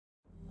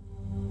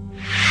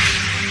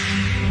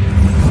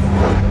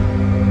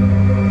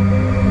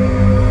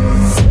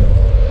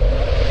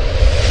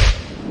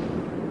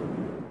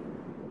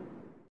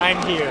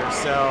here,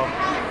 so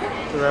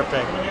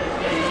terrific.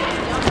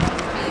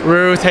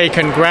 Ruth, hey,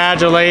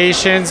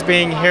 congratulations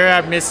being here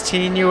at Miss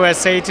Teen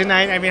USA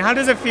tonight. I mean, how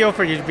does it feel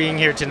for you being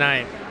here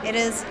tonight? It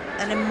is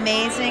an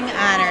amazing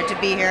honor to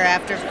be here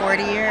after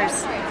 40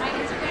 years.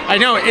 I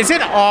know. Is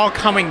it all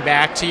coming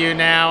back to you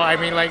now? I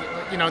mean, like,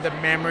 you know, the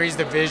memories,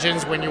 the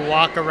visions when you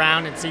walk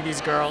around and see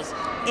these girls?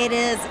 It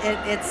is.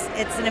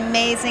 It's an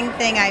amazing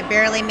thing. I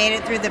barely made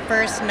it through the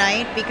first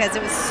night because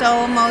it was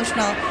so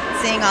emotional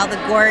seeing all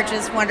the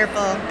gorgeous,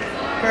 wonderful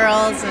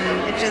girls,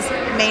 and it just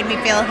made me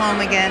feel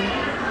home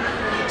again.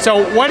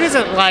 So what is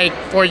it like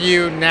for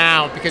you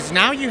now? Because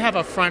now you have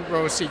a front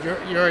row seat.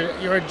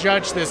 You're a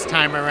judge this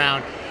time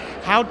around.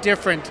 How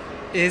different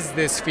is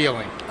this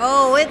feeling?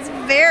 Oh, it's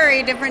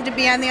very different to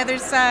be on the other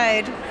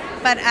side.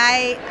 But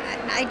I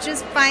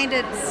just find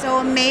it so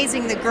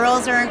amazing. The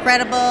girls are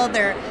incredible.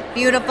 They're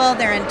beautiful.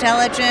 They're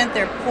intelligent.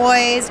 They're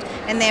poised,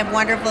 and they have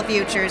wonderful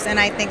futures. And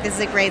I think this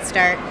is a great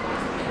start.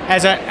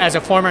 As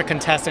a former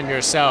contestant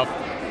yourself,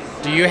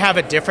 do you have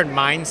a different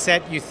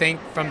mindset, you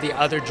think, from the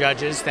other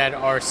judges that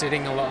are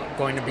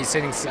going to be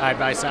sitting side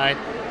by side?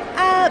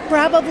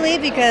 Probably,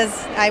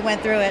 because I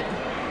went through it.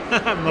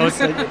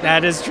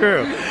 That is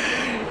true.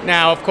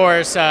 Now, of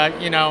course,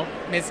 you know,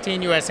 Miss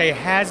Teen USA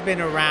has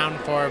been around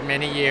for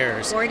many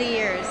years. 40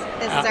 years.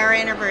 This is our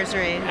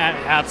anniversary.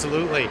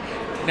 Absolutely.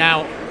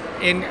 Now,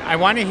 I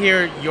want to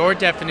hear your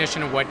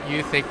definition of what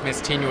you think Miss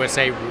Teen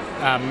USA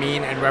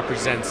mean and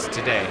represents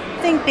today.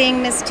 I think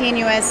being Miss Teen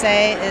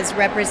USA is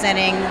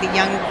representing the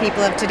young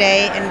people of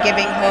today and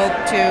giving hope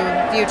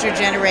to future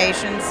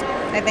generations.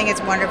 I think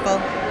it's wonderful.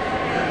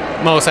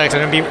 Most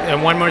excellent.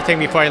 And one more thing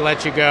before I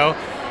let you go.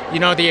 You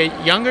know, the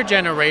younger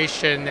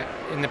generation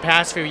in the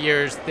past few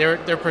years,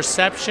 their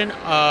perception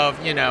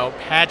of, you know,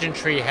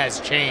 pageantry has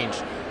changed.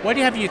 What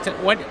have you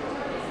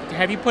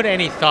put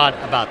any thought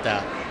about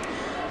that?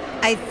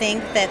 I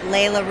think that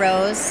Layla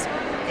Rose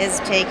is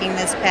taking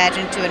this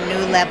pageant to a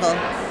new level.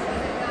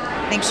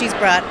 I think she's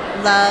brought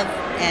love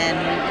and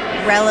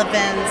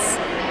relevance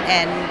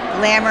and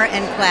glamour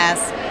and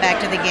class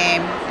back to the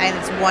game, and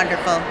it's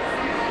wonderful.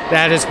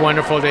 That is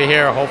wonderful to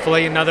hear.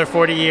 Hopefully another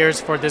 40 years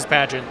for this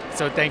pageant.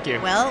 So thank you.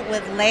 Well,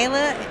 with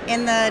Layla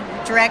in the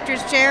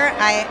director's chair,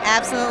 I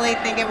absolutely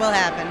think it will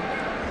happen.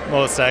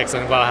 Most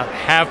excellent. Well,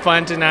 have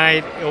fun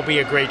tonight. It will be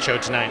a great show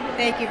tonight.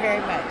 Thank you very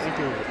much. Thank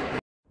you.